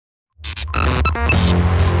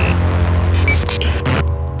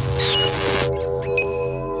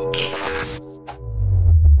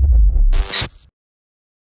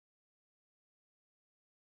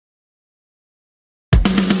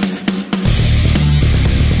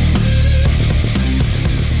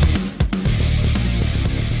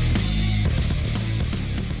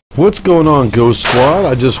What's going on, Ghost Squad?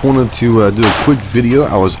 I just wanted to do a quick video.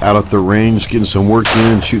 I was out at the range getting some work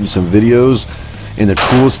in and shooting some videos, and the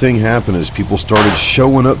coolest thing happened is people started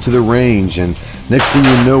showing up to the range, and next thing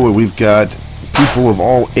you know, we've got people of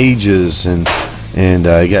all ages, and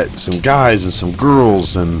I got some guys and some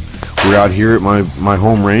girls, and we're out here at my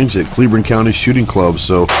home range at Cleburne County Shooting Club.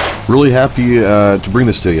 So really happy to bring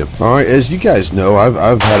this to you. All right, as you guys know,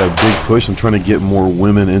 I've had a big push. I'm trying to get more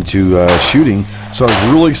women into shooting, so I was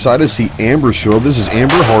really excited to see Amber show up. This is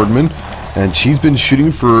Amber Hardman, and she's been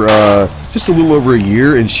shooting for just a little over a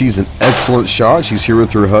year, and she's an excellent shot. She's here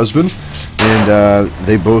with her husband, and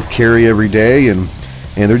they both carry every day, and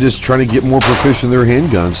they're just trying to get more proficient in their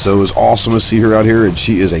handguns. So it was awesome to see her out here, and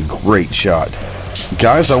she is a great shot.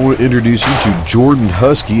 Guys, I want to introduce you to Jordan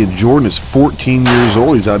Husky, and Jordan is 14 years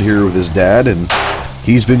old. He's out here with his dad, and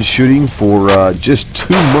he's been shooting for just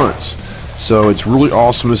 2 months. So it's really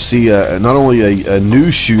awesome to see not only a new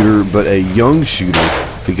shooter, but a young shooter,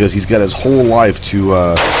 because he's got his whole life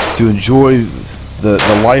to enjoy the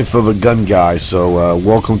life of a gun guy. So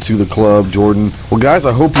welcome to the club, Jordan. Well, guys,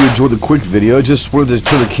 I hope you enjoyed the quick video. Just wanted to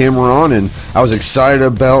turn the camera on, and I was excited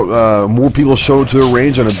about more people showing up to the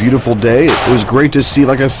range on a beautiful day. It was great to see,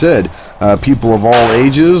 like I said, people of all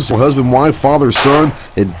ages, husband, wife, father, son.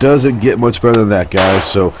 It doesn't get much better than that, guys.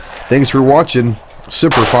 So thanks for watching.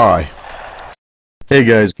 Semper Fi. Hey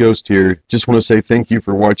guys, Ghost here. Just want to say thank you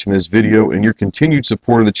for watching this video and your continued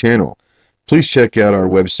support of the channel. Please check out our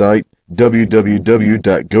website,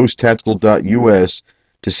 www.ghosttactical.us,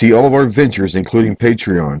 to see all of our ventures, including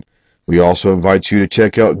Patreon. We also invite you to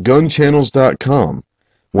check out GunChannels.com.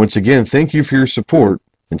 Once again, thank you for your support.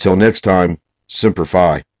 Until next time, Semper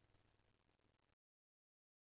Fi.